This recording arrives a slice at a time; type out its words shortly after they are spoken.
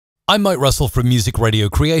I'm Mike Russell from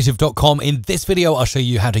musicradiocreative.com. In this video, I'll show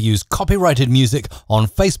you how to use copyrighted music on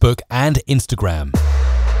Facebook and Instagram.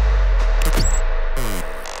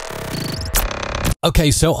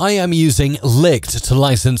 Okay, so I am using Lickd to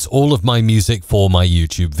license all of my music for my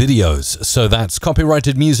YouTube videos. So that's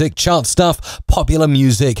copyrighted music, chart stuff, popular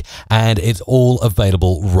music, and it's all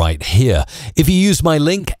available right here. If you use my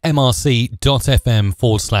link,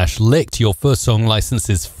 mrc.fm/Lickd, your first song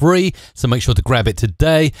license is free, so make sure to grab it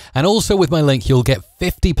today. And also with my link, you'll get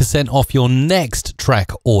 50% off your next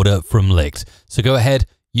track order from Lickd. So go ahead,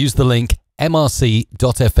 use the link,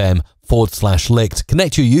 mrc.fm/Lickd,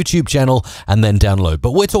 connect your YouTube channel and then download.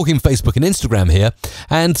 But we're talking Facebook and Instagram here.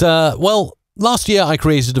 And, well, last year I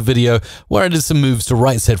created a video where I did some moves to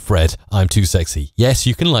Right Said Fred, I'm Too Sexy. Yes,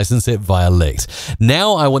 you can license it via Lickd.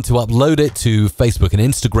 Now I want to upload it to Facebook and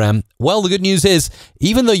Instagram. Well, the good news is,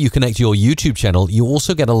 even though you connect your YouTube channel, you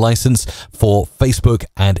also get a license for Facebook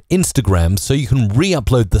and Instagram, so you can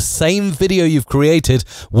re-upload the same video you've created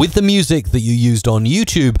with the music that you used on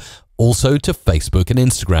YouTube also to Facebook and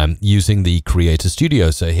Instagram using the Creator Studio.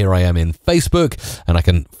 So here I am in Facebook and I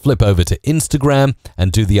can flip over to Instagram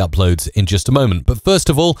and do the uploads in just a moment. But first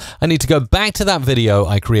of all, I need to go back to that video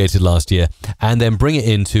I created last year and then bring it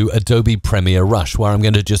into Adobe Premiere Rush, where I'm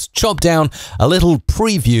going to just chop down a little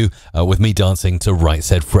preview with me dancing to Right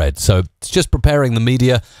Said Fred. So it's just preparing the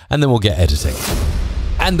media and then we'll get editing.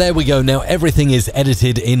 And there we go. Now everything is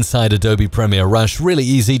edited inside Adobe Premiere Rush. Really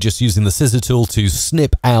easy, just using the scissor tool to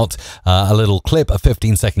snip out a little clip, a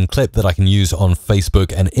 15-second clip that I can use on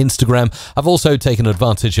Facebook and Instagram. I've also taken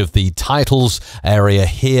advantage of the titles area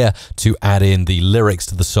here to add in the lyrics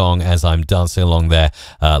to the song as I'm dancing along there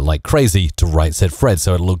like crazy to Right Said Fred,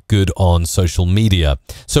 so it'll look good on social media.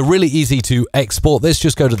 So really easy to export this.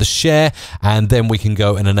 Just go to the share and then we can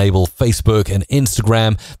go and enable Facebook and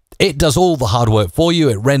Instagram. It does all the hard work for you.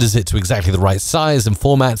 It renders it to exactly the right size and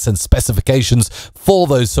formats and specifications for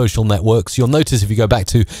those social networks. You'll notice if you go back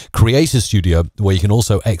to Creator Studio, where you can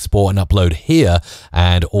also export and upload here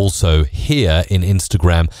and also here in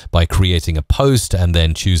Instagram by creating a post and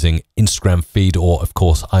then choosing Instagram feed or, of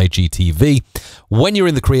course, IGTV. When you're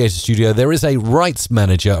in the Creator Studio, there is a rights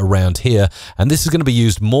manager around here, and this is going to be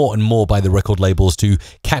used more and more by the record labels to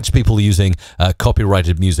catch people using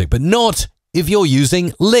copyrighted music, but not if you're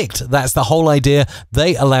using Lickd. That's the whole idea.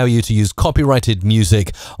 They allow you to use copyrighted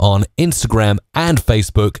music on Instagram and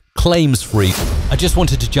Facebook, claims free. I just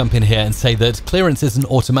wanted to jump in here and say that clearance isn't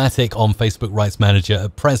automatic on Facebook Rights Manager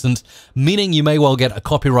at present, meaning you may well get a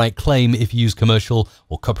copyright claim if you use commercial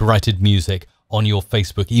or copyrighted music on your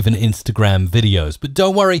Facebook, even Instagram videos. But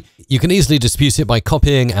don't worry, you can easily dispute it by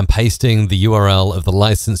copying and pasting the URL of the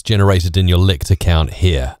license generated in your Lickd account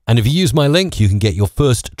here. And if you use my link, you can get your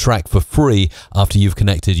first track for free after you've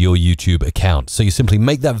connected your YouTube account. So you simply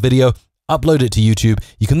make that video, upload it to YouTube.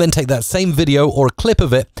 You can then take that same video or a clip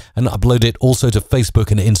of it and upload it also to Facebook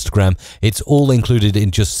and Instagram. It's all included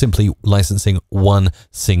in just simply licensing one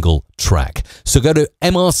single track. So go to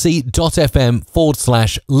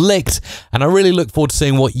mrc.fm/Lickd, and I really look forward to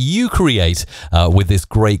seeing what you create with this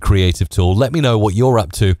great creative tool. Let me know what you're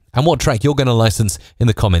up to and what track you're going to license in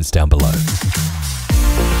the comments down below.